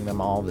still calling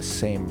them all the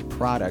same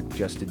product,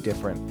 just a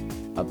different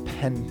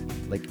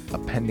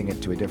appending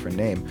it to a different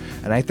name.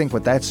 And I think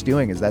what that's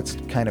doing is that's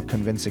kind of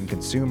convincing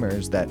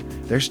consumers that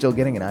they're still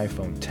getting an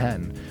iPhone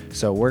 10,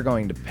 so we're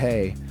going to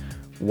pay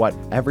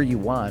whatever you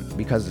want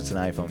because it's an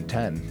iPhone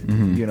 10.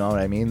 Mm-hmm. You know what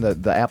I mean?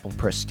 The Apple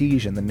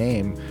prestige and the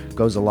name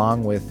goes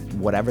along with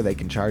whatever they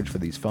can charge for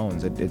these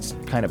phones. It's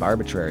kind of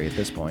arbitrary at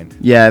this point.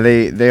 Yeah,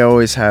 they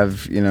always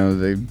have, you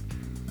know,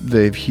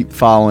 they keep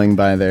following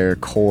by their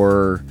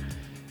core,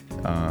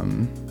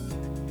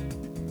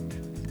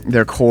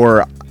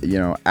 you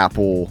know,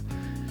 Apple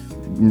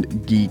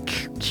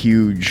geek,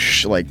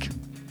 huge like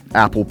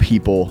Apple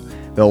people.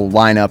 They'll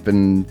line up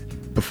and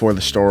before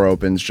the store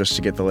opens just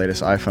to get the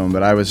latest iPhone.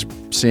 But I was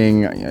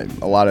seeing there's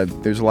a lot of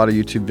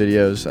YouTube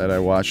videos that I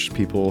watched,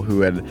 people who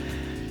had,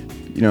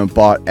 you know,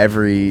 bought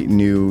every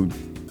new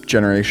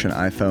generation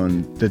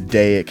iPhone the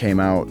day it came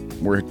out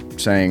were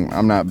saying,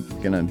 I'm not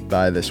gonna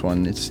buy this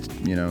one. It's,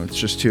 you know, it's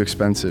just too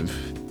expensive.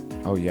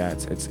 Oh yeah,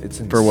 it's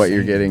insane. For what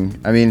you're getting.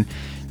 I mean,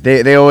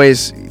 they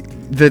always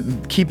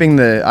keeping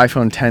the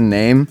iPhone 10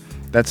 name,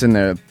 that's in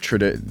the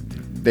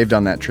they've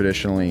done that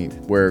traditionally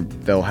where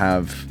they'll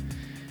have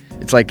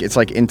it's like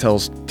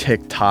Intel's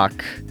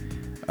tick-tock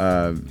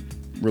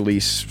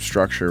release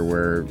structure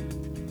where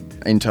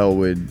Intel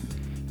would,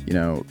 you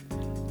know,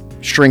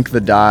 shrink the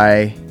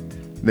die.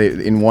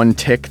 In one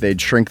tick,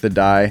 they'd shrink the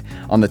die.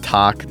 On the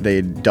talk,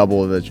 they'd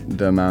double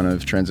the amount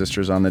of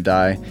transistors on the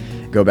die,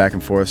 go back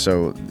and forth.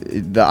 So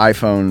the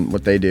iPhone,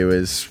 what they do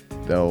is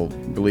they'll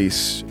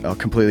release a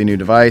completely new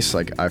device,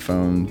 like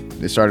iPhone.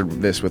 They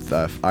started this with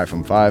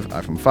iPhone 5,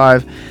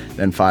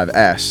 then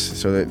 5S.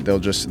 So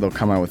they'll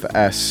come out with the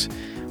S,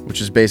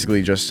 which is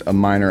basically just a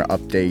minor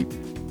update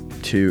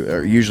to,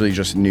 or usually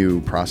just new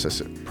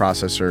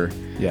processor.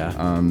 Yeah.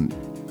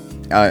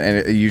 And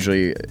it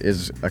usually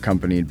is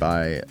accompanied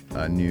by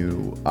a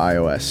new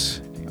iOS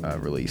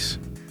release.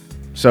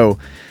 So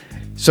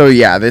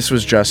yeah, this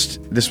was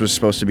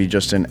supposed to be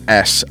just an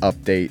S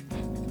update,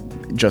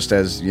 just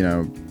as, you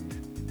know,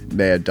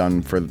 they had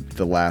done for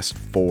the last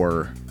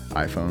 4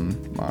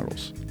 iPhone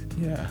models.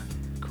 Yeah.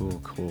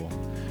 Cool.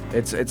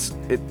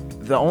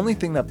 The only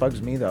thing that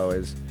bugs me though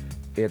is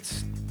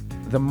it's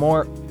the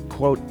more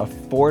quote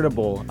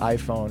affordable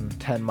iPhone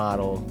 10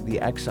 model, the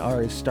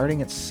XR, is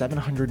starting at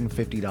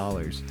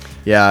 $750.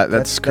 Yeah,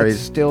 that's crazy.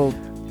 That's still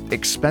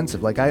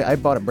expensive. Like I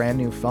bought a brand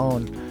new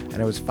phone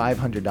and it was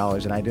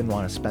 $500 and I didn't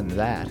want to spend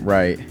that.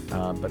 Right.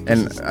 But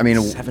I mean,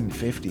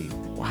 $750.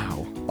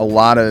 Wow. A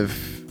lot of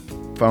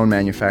phone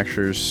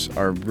manufacturers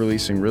are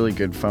releasing really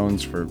good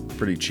phones for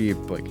pretty cheap,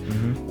 like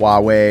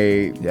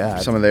Huawei. Yeah,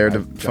 some of their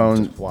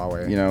phones.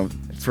 Huawei. You know,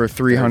 for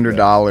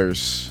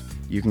 $300.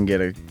 You can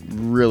get a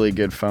really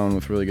good phone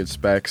with really good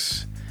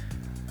specs.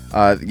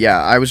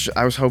 Yeah, I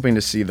was hoping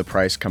to see the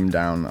price come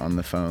down on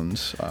the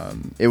phones.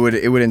 It would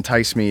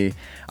entice me.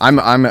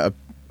 I'm a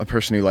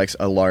person who likes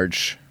a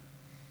large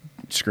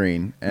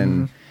screen,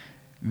 and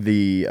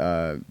the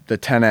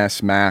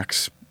 10s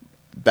Max,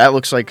 that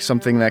looks like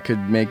something that could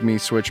make me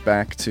switch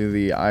back to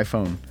the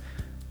iPhone,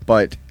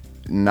 but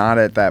not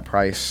at that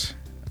price.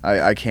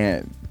 I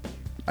can't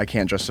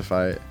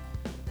justify it.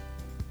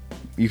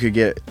 You could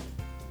get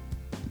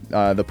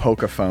the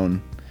Poco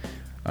phone,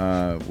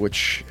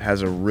 which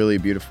has a really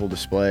beautiful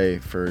display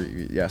for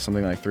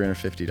something like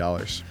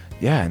 $350.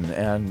 Yeah,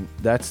 and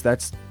that's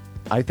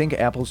I think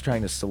Apple's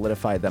trying to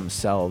solidify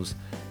themselves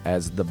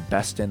as the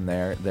best in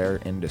their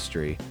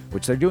industry,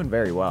 which they're doing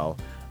very well.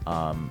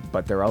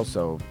 But they're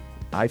also,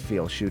 I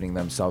feel, shooting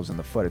themselves in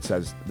the foot. It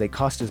says they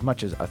cost as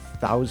much as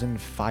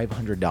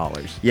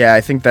 $1,500. Yeah,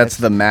 I think that's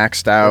the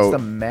maxed out.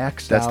 That's the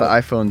maxed That's out. the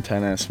iPhone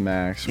XS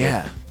Max.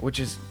 Yeah, which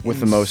is with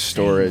the most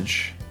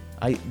storage.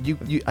 I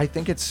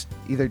think it's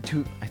either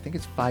I think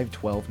it's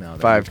 512 now.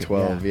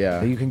 512, yeah.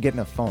 That you can get in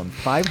a phone.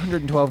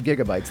 512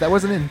 gigabytes. That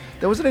wasn't in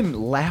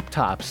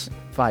laptops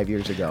 5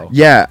 years ago.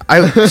 Yeah,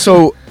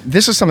 so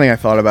this is something I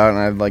thought about, and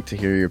I'd like to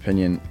hear your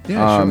opinion.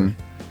 Yeah, sure.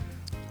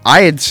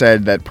 I had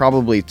said that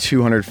probably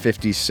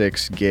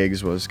 256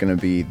 gigs was going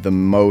to be the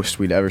most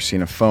we'd ever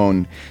seen a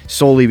phone,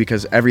 solely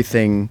because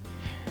everything,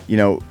 you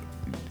know,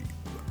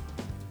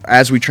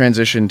 as we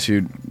transition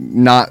to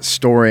not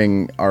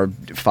storing our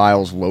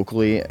files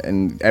locally,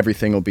 and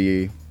everything will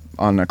be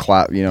on a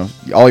cloud, you know,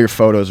 all your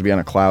photos will be on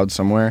a cloud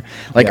somewhere.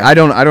 Like, Yeah. I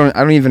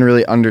don't even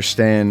really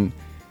understand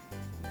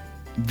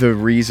the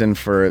reason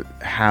for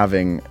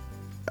having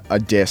a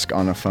disk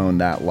on a phone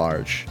that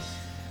large,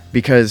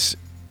 because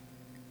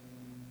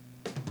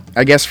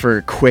I guess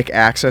for quick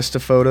access to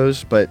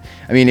photos, but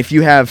I mean, if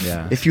you have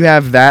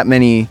that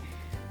many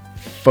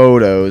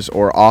photos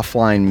or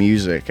offline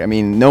music, I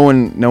mean, no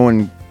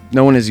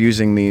one is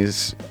using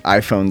these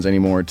iPhones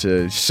anymore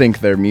to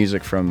sync their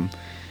music from,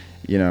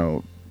 you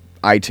know,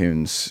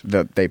 iTunes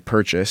that they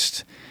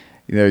purchased.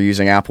 They're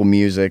using Apple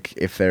Music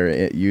if they're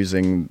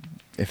in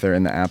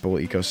the Apple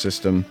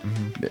ecosystem,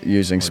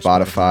 using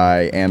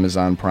Spotify,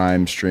 Amazon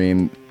Prime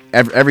Stream.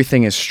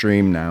 Everything is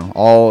streamed now.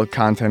 All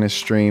content is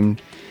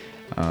streamed.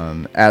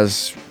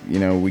 As you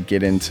know, we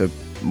get into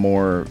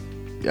more.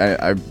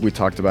 We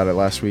talked about it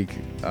last week,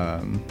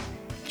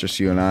 just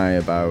you and I,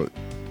 about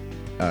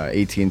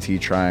AT&T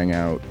trying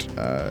out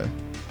a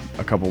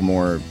couple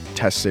more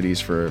test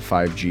cities for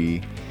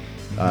 5G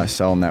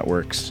cell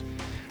networks.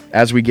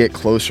 As we get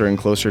closer and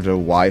closer to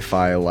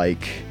Wi-Fi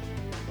like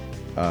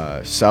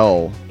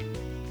cell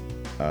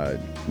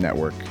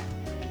network,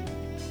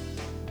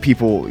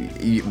 people,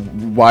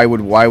 why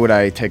would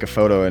I take a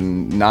photo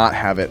and not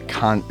have it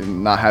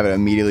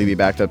immediately be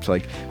backed up to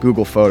like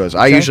Google Photos?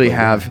 I usually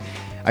have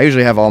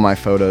all my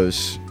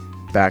photos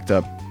backed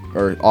up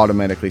or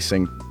automatically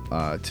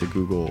synced to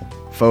Google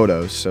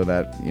Photos, so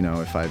that, you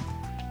know, if I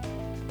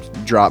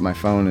drop my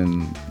phone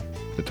in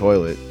the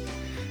toilet,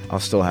 I'll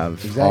still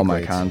have all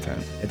my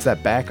content. It's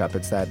that backup.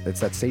 It's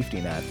that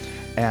safety net.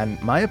 And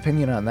my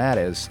opinion on that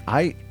is,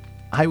 I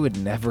would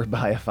never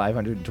buy a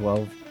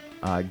 512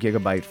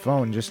 gigabyte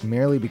phone, just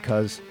merely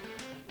because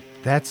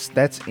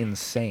that's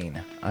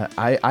insane.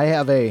 I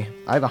have a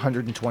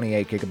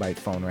 128 gigabyte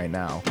phone right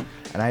now,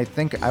 and I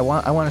think I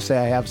want to say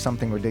I have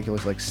something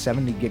ridiculous like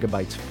 70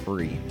 gigabytes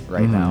free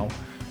right now.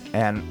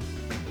 And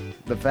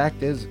the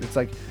fact is, it's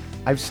like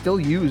I've still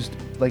used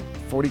like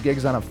 40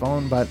 gigs on a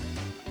phone, but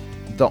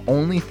the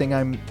only thing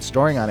I'm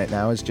storing on it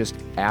now is just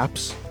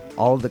apps,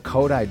 all of the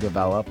code I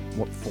develop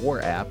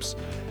for apps,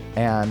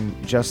 and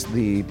just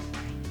the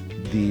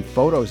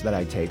photos that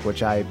I take,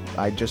 which I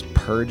just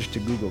purge to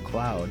Google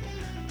Cloud.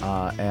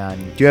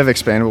 And do you have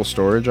expandable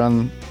storage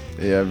on?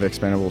 Do you have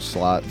expandable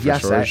slot for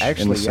storage?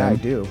 Yes, I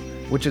do.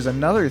 Which is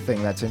another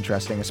thing that's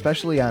interesting,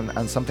 especially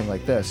on something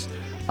like this.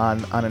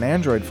 On an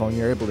Android phone,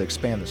 you're able to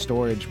expand the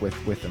storage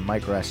with a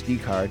micro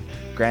SD card.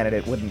 Granted,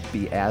 it wouldn't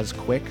be as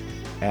quick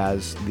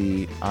as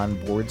the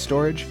onboard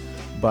storage,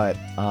 but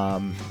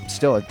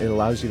still, it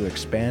allows you to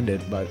expand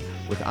it. But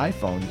with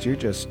iPhones, you're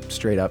just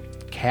straight up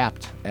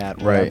capped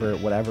at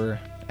whatever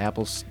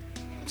Apple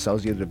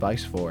sells you the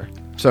device for.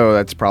 So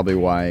that's probably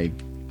why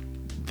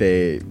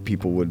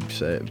people would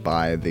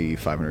buy the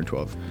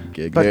 512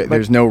 gig.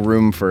 There's no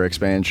room for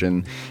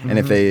expansion, and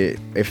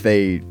if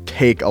they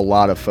take a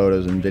lot of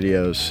photos and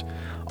videos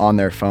on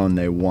their phone,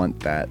 they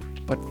want that.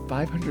 But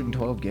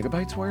 512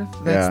 gigabytes worth?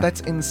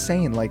 That's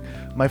insane. Like,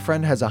 my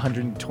friend has a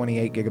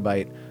 128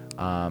 gigabyte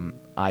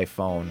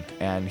iPhone,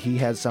 and he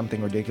has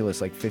something ridiculous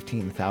like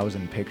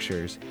 15,000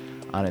 pictures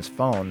on his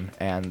phone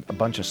and a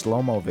bunch of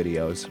slow-mo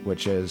videos,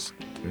 which is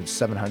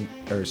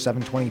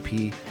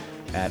 720p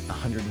at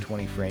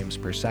 120 frames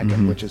per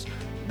second, which is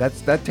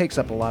that takes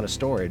up a lot of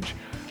storage.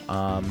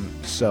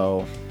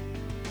 So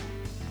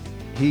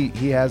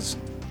he has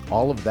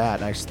all of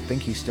that, and I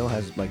think he still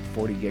has like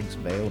 40 gigs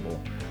available,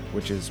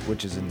 which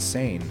is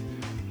insane.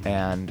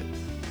 And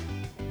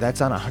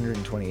that's on a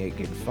 128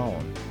 gig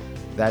phone.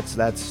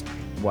 That's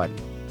what,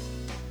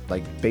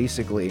 like,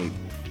 basically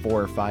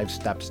 4 or 5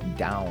 steps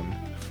down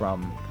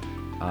from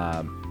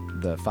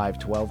the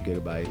 512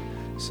 gigabyte.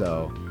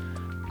 So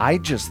I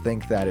just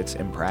think that it's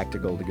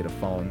impractical to get a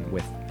phone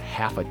with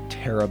half a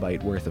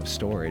terabyte worth of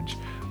storage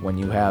when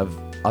you have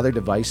other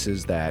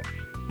devices that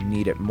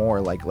need it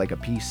more, like a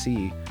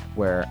PC,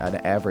 where an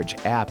average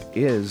app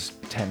is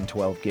 10,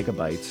 12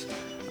 gigabytes,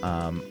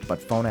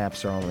 but phone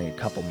apps are only a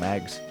couple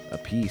megs a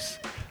piece,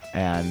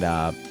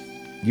 and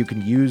you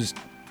can use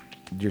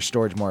your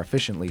storage more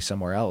efficiently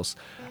somewhere else.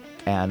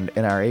 And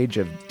in our age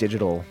of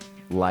digital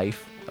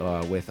life,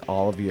 with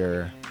all of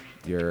your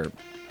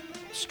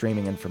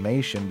streaming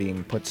information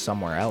being put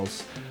somewhere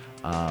else,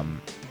 I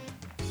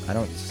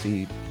don't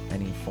see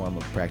any form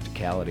of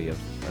practicality of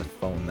a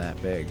phone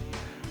that big.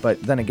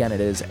 But then again,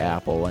 it is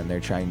Apple, and they're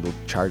trying to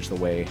charge the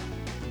way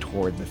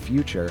toward the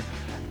future,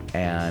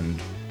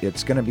 and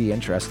it's going to be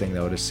interesting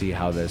though to see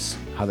how this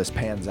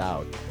pans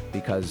out,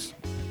 because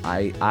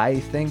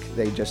I think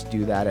they just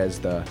do that as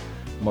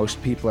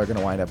most people are going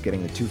to wind up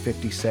getting the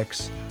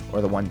 256 or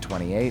the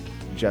 128,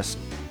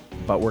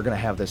 but we're going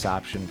to have this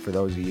option for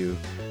those of you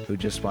who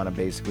just want to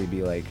basically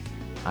be like,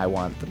 I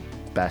want the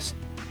best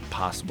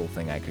possible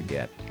thing I could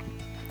get.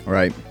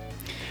 Right.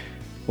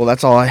 Well,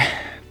 that's all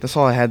That's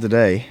all I had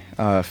today,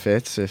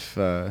 Fitz. If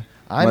unless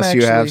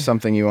you actually- have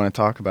something you want to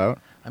talk about.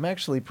 I'm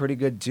actually pretty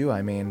good too.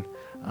 I mean,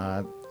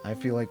 I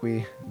feel like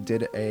we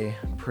did a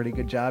pretty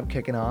good job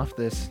kicking off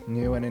this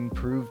new and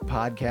improved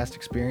podcast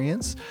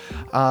experience.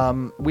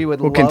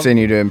 We'll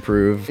Continue to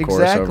improve, of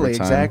course, over time.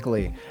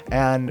 Exactly.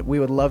 And we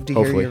would love to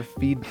Hopefully. hear your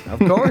feedback. Of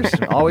course,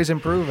 always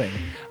improving.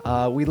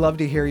 We'd love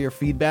to hear your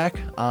feedback.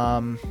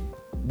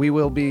 We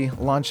will be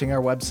launching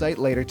our website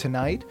later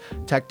tonight,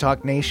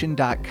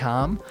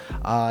 techtalknation.com,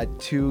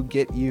 to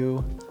get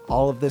you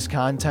all of this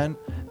content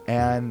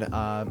and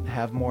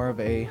have more of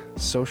a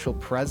social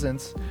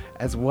presence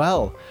as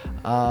well.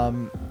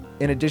 In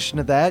addition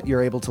to that,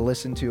 you're able to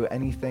listen to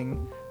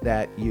anything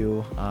that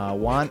you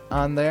want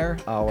on there,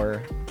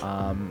 our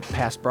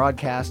past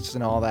broadcasts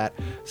and all that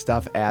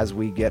stuff as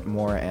we get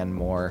more and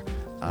more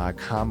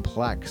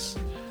complex.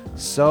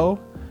 So,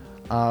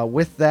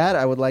 with that,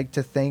 I would like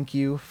to thank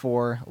you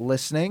for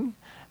listening,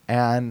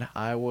 and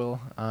I will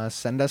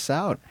send us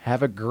out.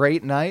 Have a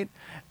great night,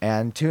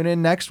 and tune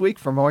in next week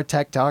for more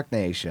Tech Talk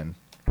Nation.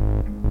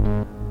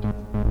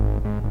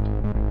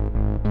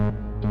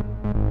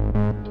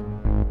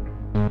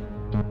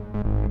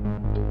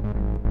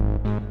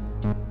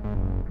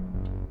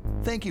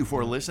 Thank you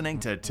for listening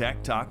to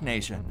Tech Talk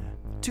Nation.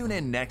 Tune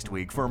in next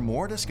week for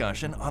more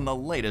discussion on the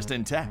latest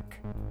in tech.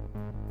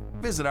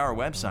 Visit our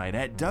website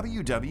at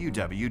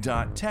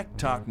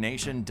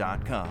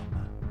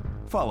www.techtalknation.com.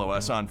 Follow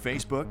us on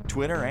Facebook,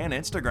 Twitter, and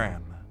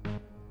Instagram.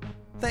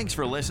 Thanks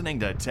for listening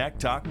to Tech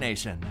Talk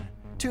Nation.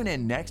 Tune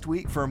in next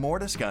week for more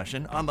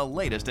discussion on the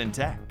latest in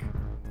tech.